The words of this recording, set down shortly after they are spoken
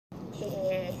What's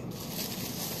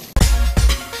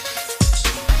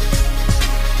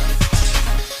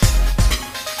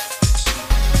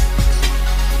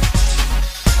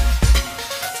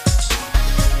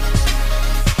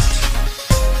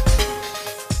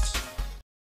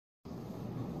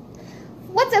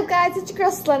up, guys? It's your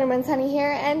girl Slenderman's Honey here,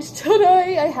 and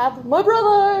today I have my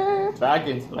brother!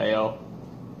 Dragon Slayer.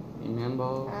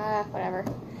 Remember? Whatever.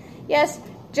 Yes,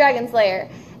 Dragon Slayer.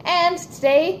 And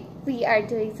today we are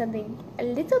doing something a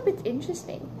little bit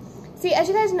interesting. See, as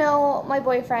you guys know, my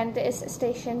boyfriend is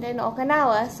stationed in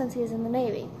Okinawa since he's in the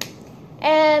Navy.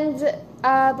 And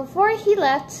before he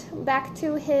left back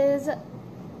to his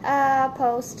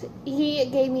post, he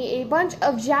gave me a bunch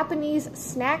of Japanese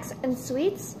snacks and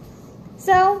sweets.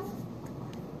 So,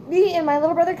 me and my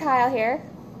little brother Kyle here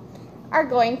are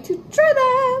going to try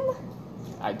them.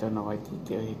 I don't know what to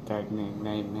do with that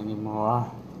name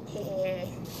anymore.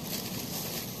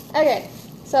 Okay,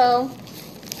 so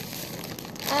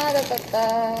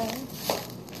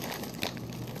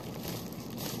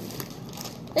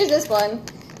here's this one.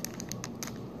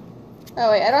 Oh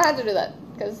wait, I don't have to do that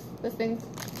because this thing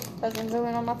doesn't zoom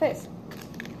in on my face.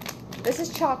 This is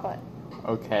chocolate.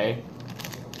 Okay.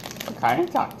 What kind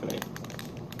of chocolate?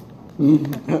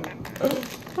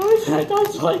 I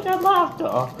don't like that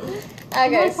laughter.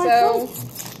 Okay, so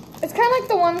it's kind of like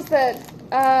the ones that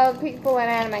people in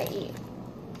anime eat.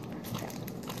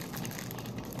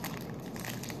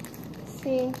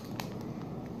 See,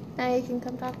 now you can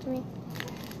come talk to me.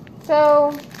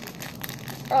 So,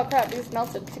 oh crap, these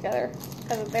melted together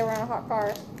because they were in a hot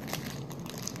car.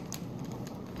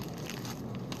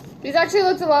 These actually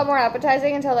looked a lot more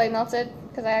appetizing until they melted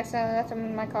because I accidentally left them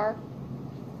in my car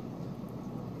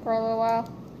for a little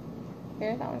while.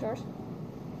 Here, that one's yours.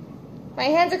 My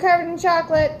hands are covered in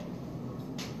chocolate.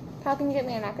 How can you get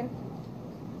me a napkin?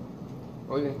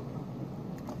 Okay.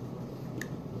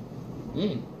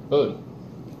 Good.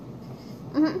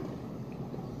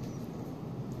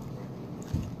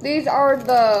 These are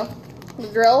the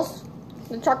drills.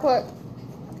 The chocolate,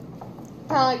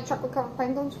 kind of like chocolate covered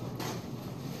penguins.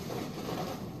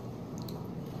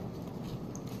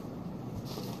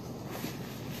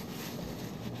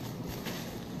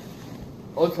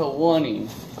 Also, warning: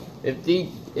 if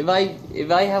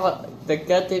I have the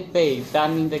gutted face, that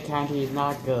means the candy is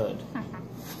not good.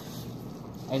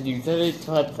 And you said it's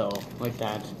pretzel with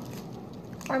that.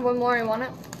 And one more, you want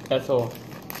it? That's all.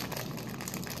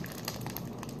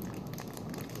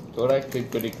 So that's actually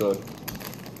pretty good.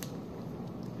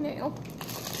 There you go.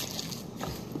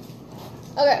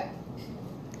 Okay.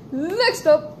 Next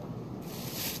up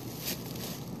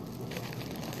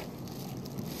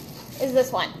is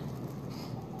this one.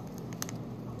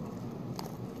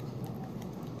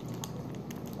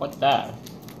 What's that?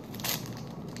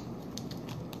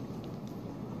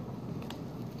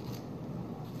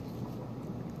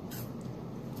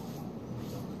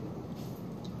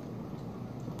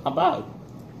 How about?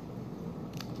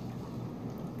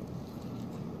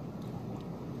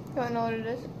 You want to know what it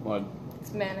is? What?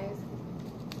 It's mayonnaise.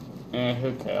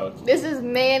 Who cares? This is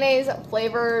mayonnaise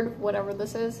flavored, whatever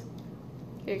this is.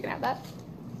 Here, you can have that.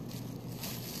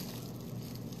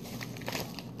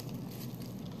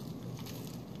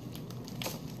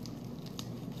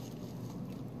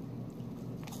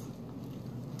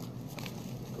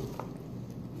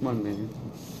 Come on, man.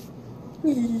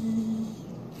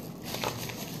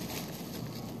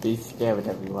 Be scared,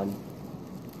 everyone.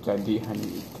 Candy,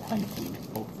 honey, hunting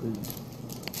for food.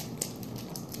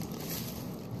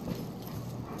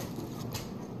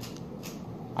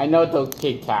 I know those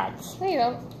Kit Kats. No, you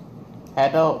don't.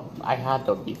 I had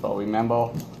those before,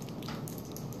 remember?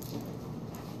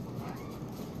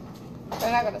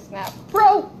 They're not gonna snap.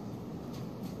 Bro!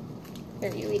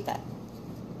 Here, you eat that.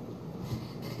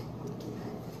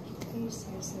 Are you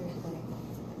seriously recording?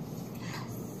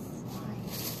 Yes. Why?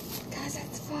 Because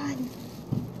it's fun.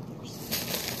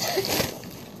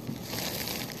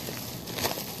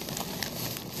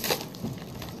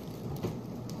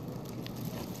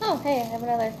 Oh, hey, I have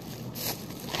another.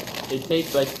 It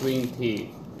tastes like green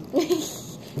tea.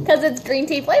 Because it's green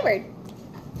tea flavored.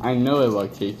 I know it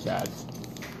was Kit Kats.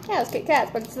 Yeah, it's Kit Kats,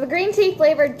 but it's the green tea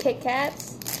flavored Kit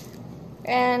Kats.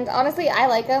 And honestly, I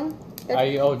like them.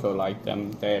 I also like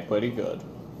them. They're pretty good.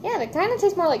 Yeah, they kind of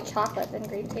taste more like chocolate than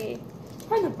green tea.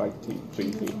 Kind of like green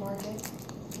tea.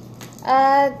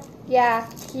 Yeah,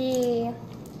 he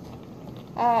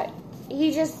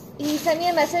sent me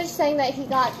a message saying that he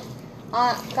got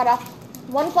off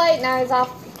one flight, now he's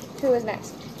off to his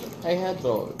next. Hey,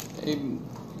 Heather. Hey,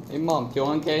 Mom, do you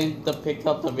want to pick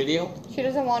up the video? She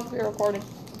doesn't want to be recorded.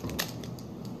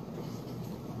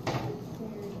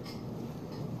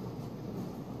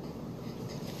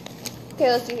 Okay,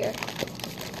 let's do here.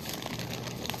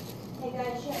 Hey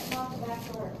guys, shut off the back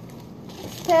door.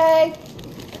 Okay.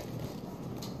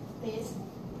 Please.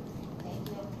 Thank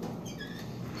you.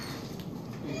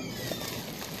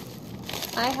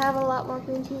 I have a lot more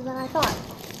green tea than I thought.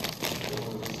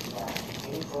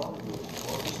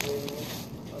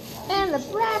 And the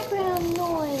background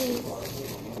noise.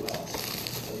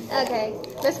 Okay,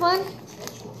 this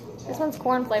one's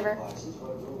corn flavor.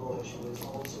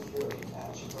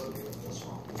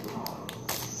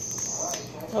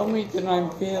 Tell me that I'm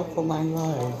fear for my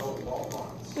life.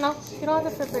 No, you don't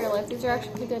have to fear for your life. These are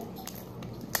actually pretty good.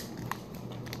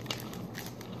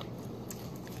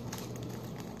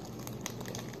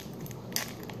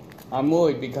 I'm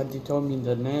worried because you told me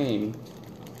the name.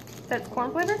 That's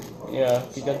corn flavor? Yeah,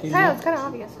 because you It's kind of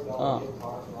obvious. Oh.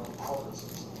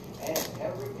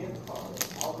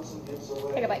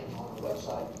 Take a bite.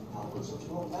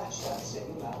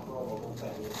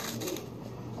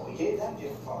 We gave that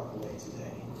gift card away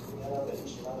today. We got up at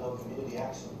Eastern Community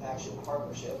Action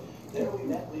Partnership. There we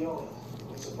met Leona.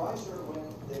 We surprised her when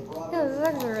they brought Yeah, this is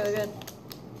actually really good.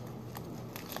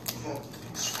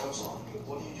 Scrubs on.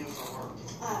 What do you do for work?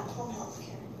 Home health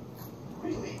care.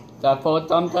 Really? That 4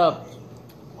 thumbs up.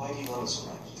 Why do you love it so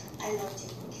much? I love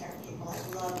taking care of people. I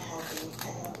love helping.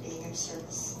 I love being of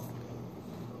service.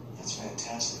 That's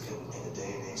fantastic. In a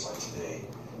day and age like today,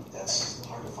 that's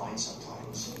hard to find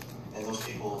sometimes. And those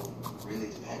people really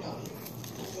depend on you.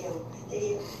 They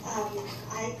do.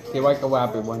 I grew You like a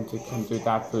rabbit once you can do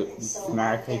that for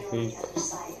American food.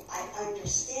 I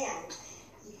understand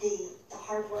the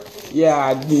hard work that Yeah,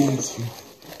 I need to. And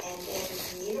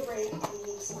if you need a break, you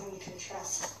need someone you can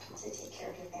trust to take care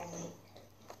of your family.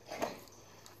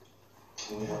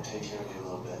 Can we help take care of you a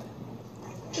little bit?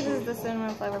 This is the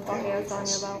cinnamon flavor coffee I was telling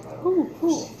you about. Ooh,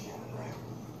 cool.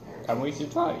 And we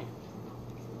should try.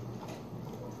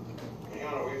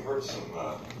 Leona, we've heard some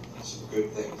good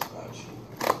things about you,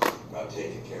 about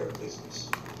taking care of business.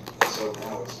 And so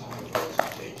now it's time for us to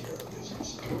take care of business.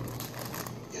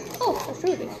 In the Oh, form of that's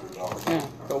really $200. Yeah,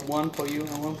 so one for you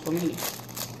and one for me.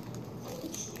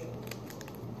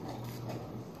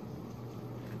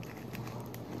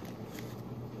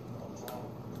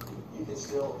 You can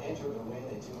still enter to win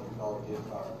a $200 gift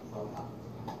card from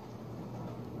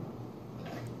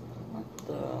What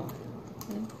the?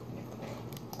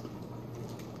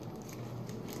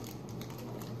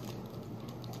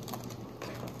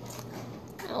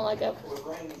 I don't like it.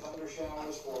 We're raining thunder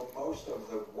showers for most of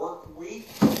the work week,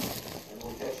 and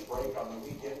we'll catch a break on the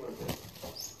weekend with it.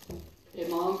 Hey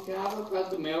Mom, can I have a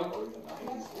glass of milk? Or the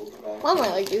 90s, we'll be back. Mom might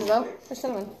like these though. They're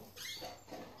cinnamon.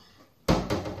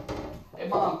 Hey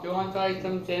Mom, do you want to try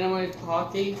some cinnamon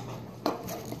coffee?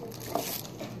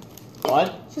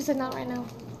 What? She said not right now.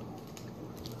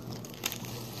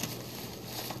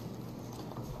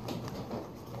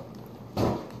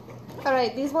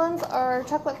 Alright, these ones are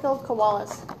chocolate-filled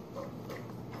koalas.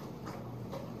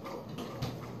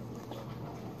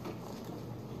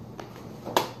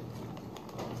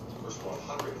 First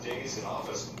 100 days in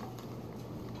office.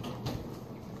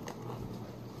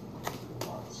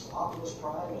 Optimus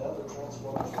Prime and other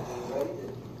Transformers will be ready to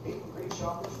meet and greet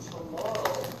shoppers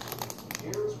tomorrow.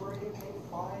 Here's where you can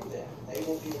find them. They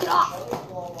will be at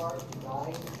Walmart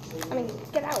 9 to I mean,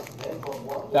 get out. then from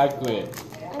 1 That's good.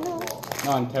 I know.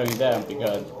 No, I'm telling you that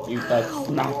because you just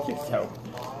smacked yourself.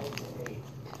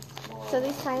 So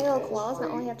these tiny little koalas not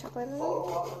only have chocolate in them,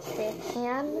 they have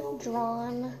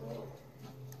hand-drawn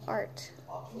art.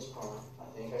 Optimus Prime. I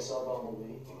think I saw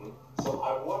Bumblebee. So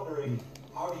I'm wondering,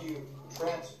 how do you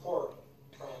transform?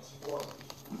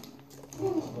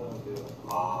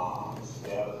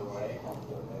 Stay out of the way.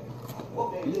 What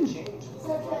made the change?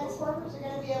 So Transformers are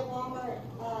going to be at Walmart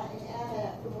in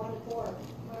Anna from 1 to 4.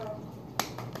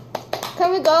 Can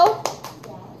we go?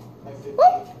 Yeah.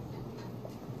 Whoop.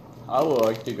 I would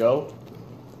like to go.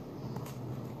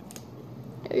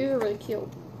 Yeah, these are really cute.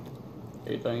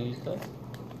 Are you trying to use that?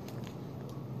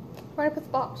 Where did I put the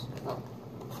box? Oh.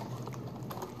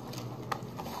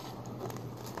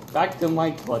 Back to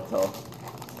my photo.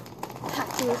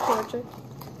 Taxi was torture.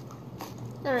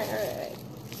 Alright.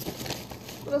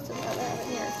 What else do I have in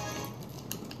here?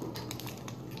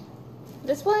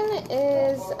 This one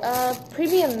is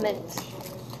premium mint.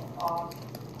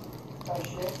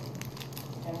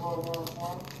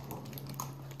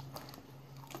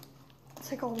 It's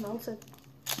like all melted.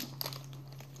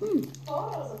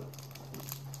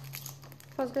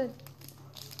 Smells good.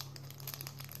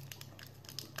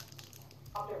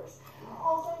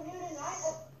 Also, new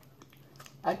tonight.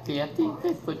 Actually, I think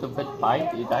this with the red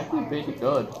bite is actually pretty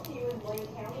good. You in Blaine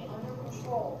County under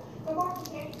control. The Martin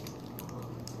County.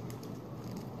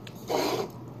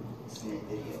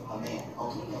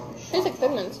 Tastes like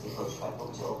Thin Mints.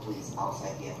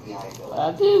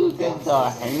 I do get the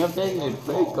hang of it. It's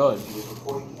pretty good.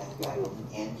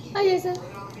 Hi, Jason.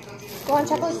 You want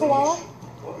chocolate koala?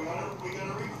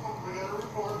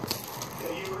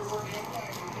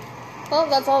 Well,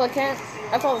 that's all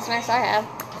the snacks I have.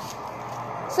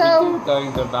 So,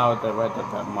 Things about the rest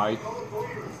of the mic.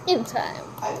 in time.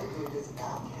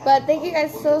 But thank you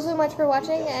guys so much for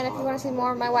watching, and if you want to see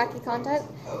more of my wacky content,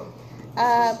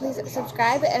 please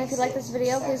subscribe, and if you like this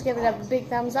video, please give it a big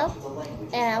thumbs up,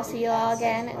 and I'll see you all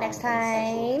again next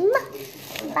time.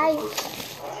 Bye.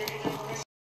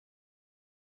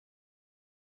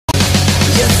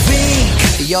 You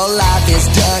think your life is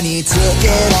done, he took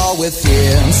it all with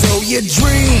him. So you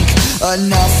drink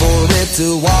enough for it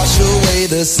to wash away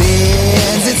the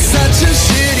sins. It's such a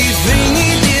shitty thing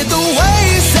he did the way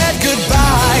he said.